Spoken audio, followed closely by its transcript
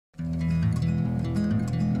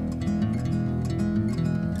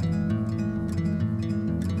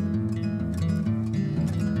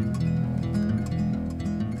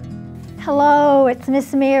Hello, it's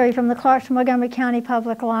Miss Mary from the Clarksville-Montgomery County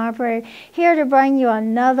Public Library, here to bring you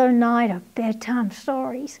another night of bedtime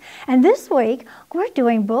stories. And this week, we're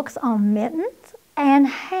doing books on mittens and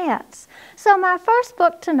hats. So my first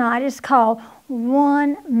book tonight is called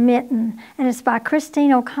One Mitten, and it's by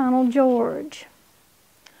Christine O'Connell George.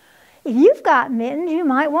 If you've got mittens, you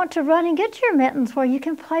might want to run and get your mittens where you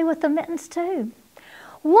can play with the mittens too.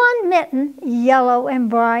 One mitten, yellow and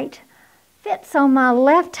bright, fits on my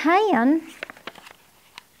left hand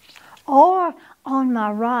or on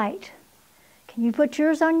my right. Can you put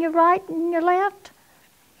yours on your right and your left?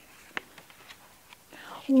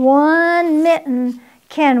 One mitten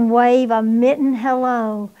can wave a mitten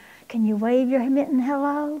hello. Can you wave your mitten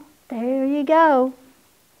hello? There you go.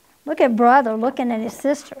 Look at brother looking at his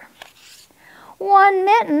sister. One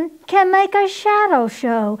mitten can make a shadow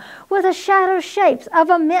show with the shadow shapes of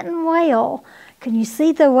a mitten whale. Can you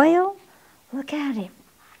see the whale? Look at him.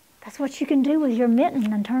 That's what you can do with your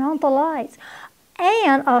mitten and turn on the lights.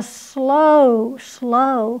 And a slow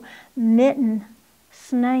mitten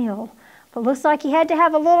snail. But looks like he had to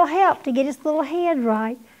have a little help to get his little head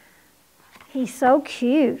right. He's so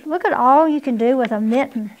cute. Look at all you can do with a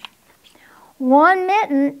mitten. One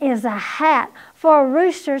mitten is a hat for a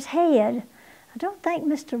rooster's head. I don't think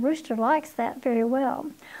Mr. Rooster likes that very well.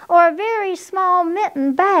 Or a very small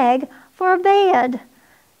mitten bag for a bed.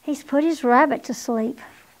 He's put his rabbit to sleep.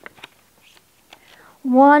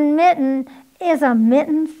 One mitten is a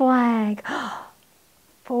mitten flag.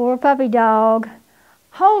 Poor puppy dog.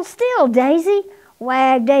 Hold still, Daisy.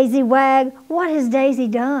 Wag, Daisy, wag. What has Daisy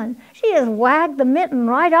done? She has wagged the mitten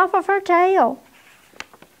right off of her tail.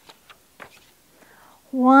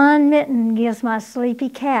 One mitten gives my sleepy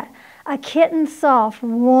cat a kitten soft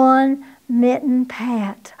one mitten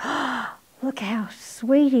pat. Look how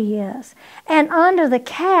sweet he is. And under the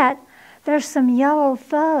cat, there's some yellow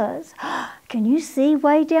fuzz. Can you see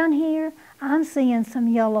way down here? I'm seeing some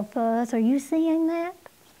yellow fuzz. Are you seeing that?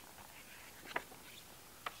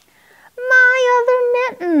 My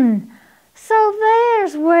other mitten. So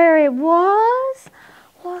there's where it was.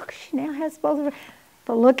 Look, she now has both of her.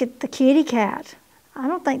 But look at the kitty cat. I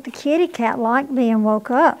don't think the kitty cat liked being woke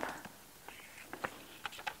up.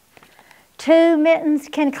 Two mittens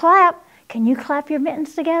can clap. Can you clap your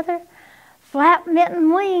mittens together? Flap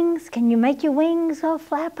mitten wings. Can you make your wings go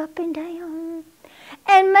flap up and down?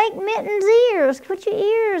 And make mittens ears. Put your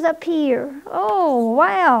ears up here. Oh,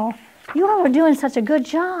 wow. You all are doing such a good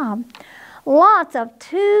job. Lots of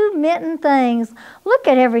two mitten things. Look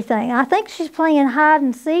at everything. I think she's playing hide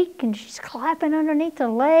and seek, and she's clapping underneath her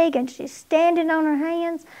leg, and she's standing on her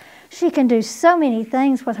hands. She can do so many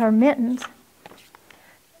things with her mittens.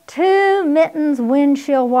 Two mittens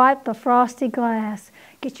windshield wipe the frosty glass.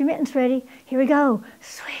 Get your mittens ready. Here we go.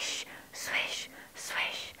 Swish, swish,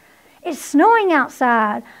 swish. It's snowing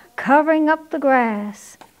outside, covering up the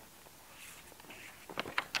grass.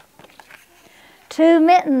 Two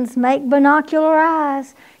mittens make binocular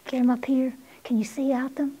eyes. Get them up here. Can you see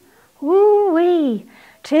out them? Woo-wee.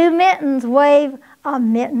 Two mittens wave a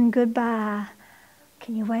mitten goodbye.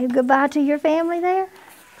 Can you wave goodbye to your family there?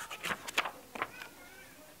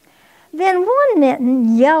 Then one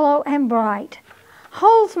mitten, yellow and bright,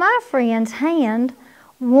 holds my friend's hand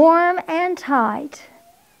warm and tight.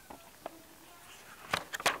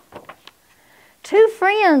 Two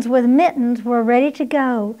friends with mittens were ready to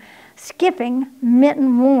go, skipping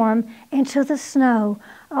mitten warm into the snow.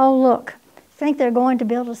 Oh, look. Think they're going to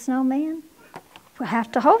build a snowman? We'll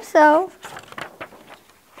have to hope so.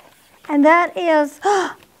 And that is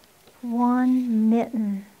one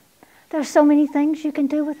mitten. There's so many things you can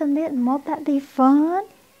do with a mitten. Won't that be fun?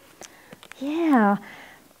 Yeah.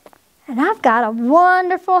 And I've got a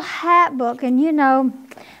wonderful hat book. And you know,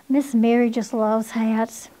 Miss Mary just loves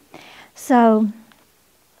hats. So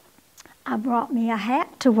I brought me a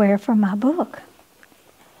hat to wear for my book.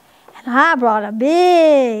 And I brought a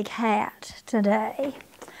big hat today.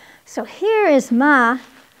 So here is my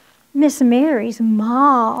Miss Mary's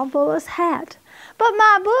marvelous hat. But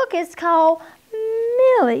my book is called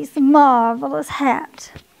Millie's Marvelous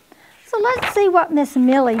Hat. So let's see what Miss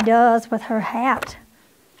Millie does with her hat.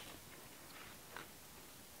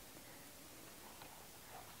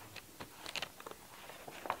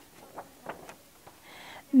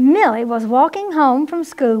 Millie was walking home from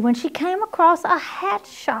school when she came across a hat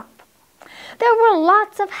shop. There were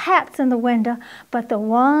lots of hats in the window, but the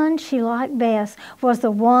one she liked best was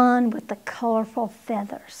the one with the colorful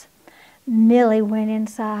feathers. Millie went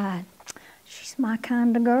inside. She's my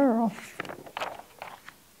kind of girl.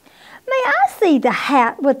 May I see the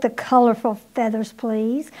hat with the colorful feathers,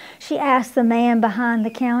 please? She asked the man behind the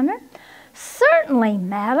counter. "Certainly,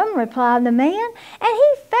 madam," replied the man, and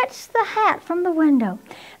he fetched the hat from the window.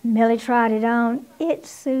 Millie tried it on. It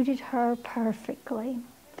suited her perfectly.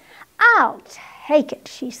 "I'll take it,"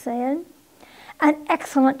 she said. "An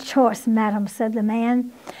excellent choice, madam," said the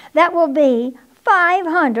man. "That will be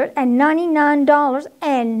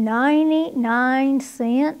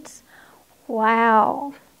 $599.99.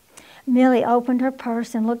 Wow." Millie opened her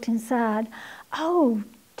purse and looked inside. "Oh,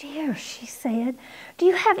 dear," she said. "Do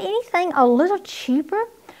you have anything a little cheaper?"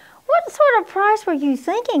 "What sort of price were you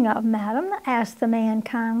thinking of, madam?" asked the man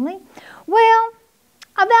kindly. "Well,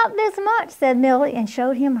 about this much," said Millie, and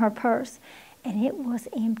showed him her purse, and it was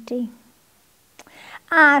empty.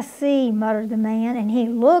 "I see," muttered the man, and he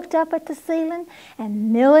looked up at the ceiling,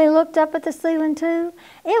 and Millie looked up at the ceiling too.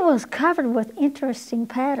 It was covered with interesting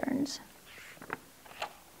patterns.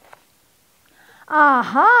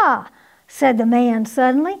 "Aha!" said the man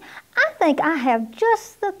suddenly. "I think I have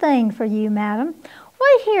just the thing for you, madam.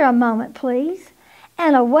 Wait here a moment, please."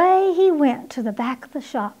 And away he went to the back of the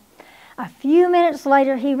shop. A few minutes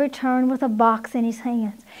later he returned with a box in his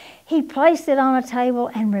hands. He placed it on a table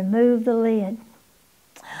and removed the lid.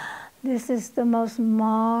 "This is the most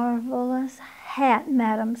marvelous hat,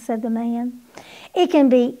 madam," said the man. "It can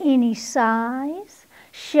be any size,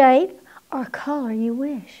 shape, or color you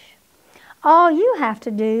wish. All you have to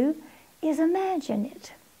do is imagine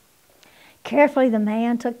it." Carefully the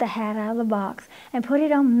man took the hat out of the box and put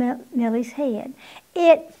it on Millie's head.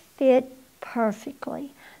 It fit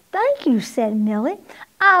perfectly. "Thank you," said Millie.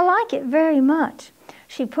 "I like it very much."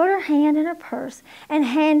 She put her hand in her purse and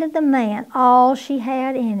handed the man all she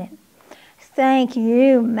had in it. "Thank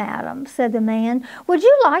you, madam," said the man. "Would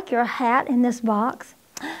you like your hat in this box?"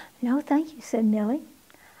 "No, thank you," said Millie.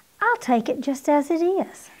 "I'll take it just as it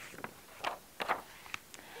is."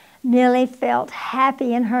 Millie felt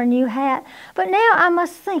happy in her new hat. "But now I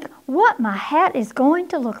must think what my hat is going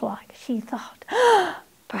to look like," she thought.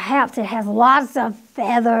 "Perhaps it has lots of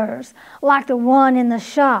feathers, like the one in the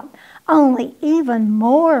shop, only even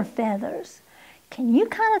more feathers. Can you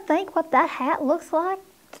kind of think what that hat looks like?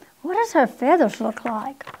 What does her feathers look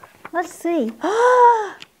like? Let's see."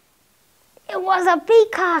 It was a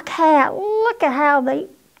peacock hat. Look at how the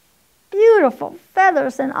beautiful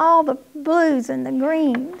feathers and all the blues and the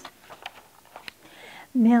greens.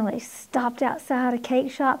 Millie stopped outside a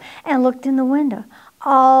cake shop and looked in the window.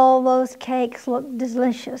 All those cakes looked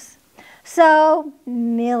delicious. So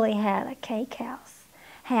Millie had a cake house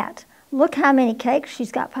hat. Look how many cakes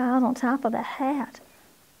she's got piled on top of that hat.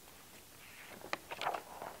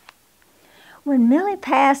 When Millie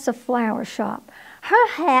passed a flower shop, her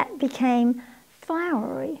hat became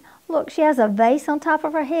flowery. Look, she has a vase on top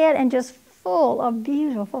of her head and just full of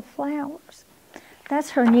beautiful flowers.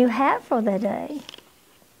 That's her new hat for the day.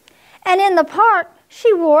 And in the park,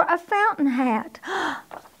 she wore a fountain hat.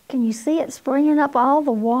 Can you see it springing up all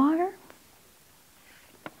the water?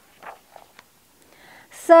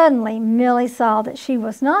 Suddenly, Millie saw that she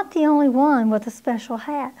was not the only one with a special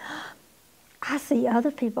hat. I see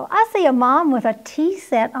other people. I see a mom with a tea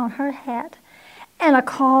set on her hat, and a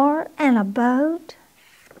car, and a boat.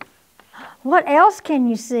 What else can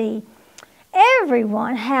you see?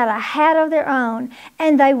 Everyone had a hat of their own,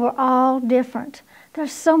 and they were all different.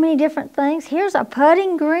 There's so many different things. Here's a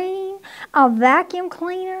putting green, a vacuum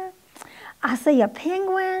cleaner. I see a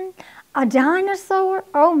penguin, a dinosaur.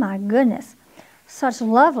 Oh my goodness, such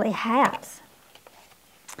lovely hats.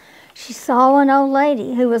 She saw an old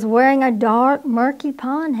lady who was wearing a dark, murky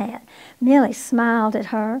pond hat. Millie smiled at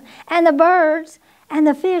her, and the birds and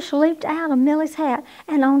the fish leaped out of Millie's hat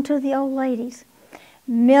and onto the old lady's.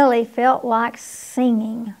 Millie felt like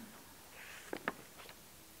singing.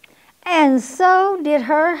 And so did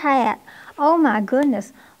her hat. Oh my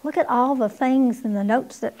goodness, look at all the things and the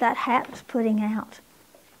notes that hat was putting out.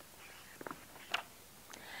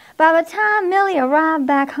 By the time Millie arrived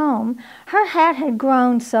back home, her hat had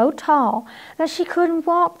grown so tall that she couldn't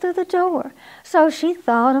walk through the door, so she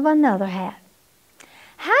thought of another hat.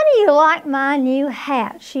 "How do you like my new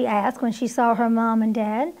hat?" she asked when she saw her mom and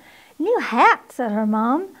dad. "New hat," said her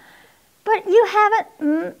mom. "But you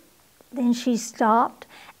haven't..." Then she stopped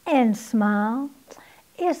and smiled.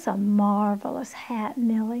 "It's a marvelous hat,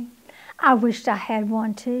 Millie. I wished I had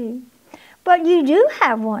one too." "But you do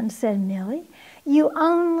have one," said Millie. "You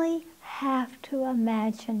only have to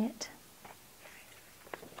imagine it."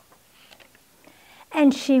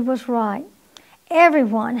 And she was right.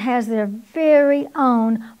 Everyone has their very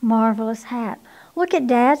own marvelous hat. Look at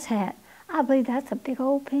Dad's hat. I believe that's a big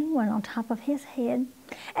old penguin on top of his head.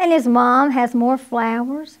 And his mom has more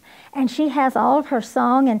flowers, and she has all of her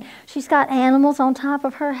song, and she's got animals on top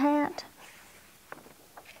of her hat.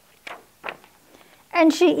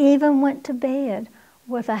 And she even went to bed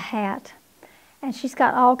with a hat. And she's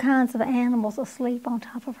got all kinds of animals asleep on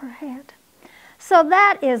top of her hat. So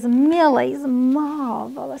that is Millie's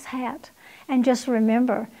marvelous hat. And just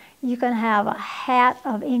remember, you can have a hat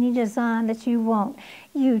of any design that you want.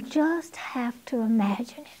 You just have to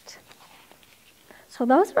imagine it. So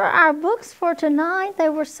those are our books for tonight. They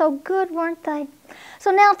were so good, weren't they?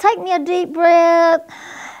 So now take me a deep breath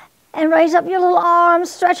and raise up your little arms,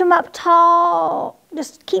 stretch them up tall.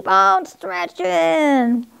 Just keep on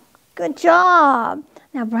stretching. Good job.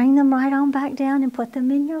 Now bring them right on back down and put them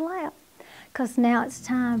in your lap. Because now it's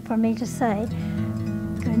time for me to say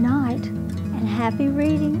good night and happy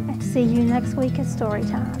reading, and see you next week at Story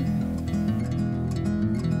Time.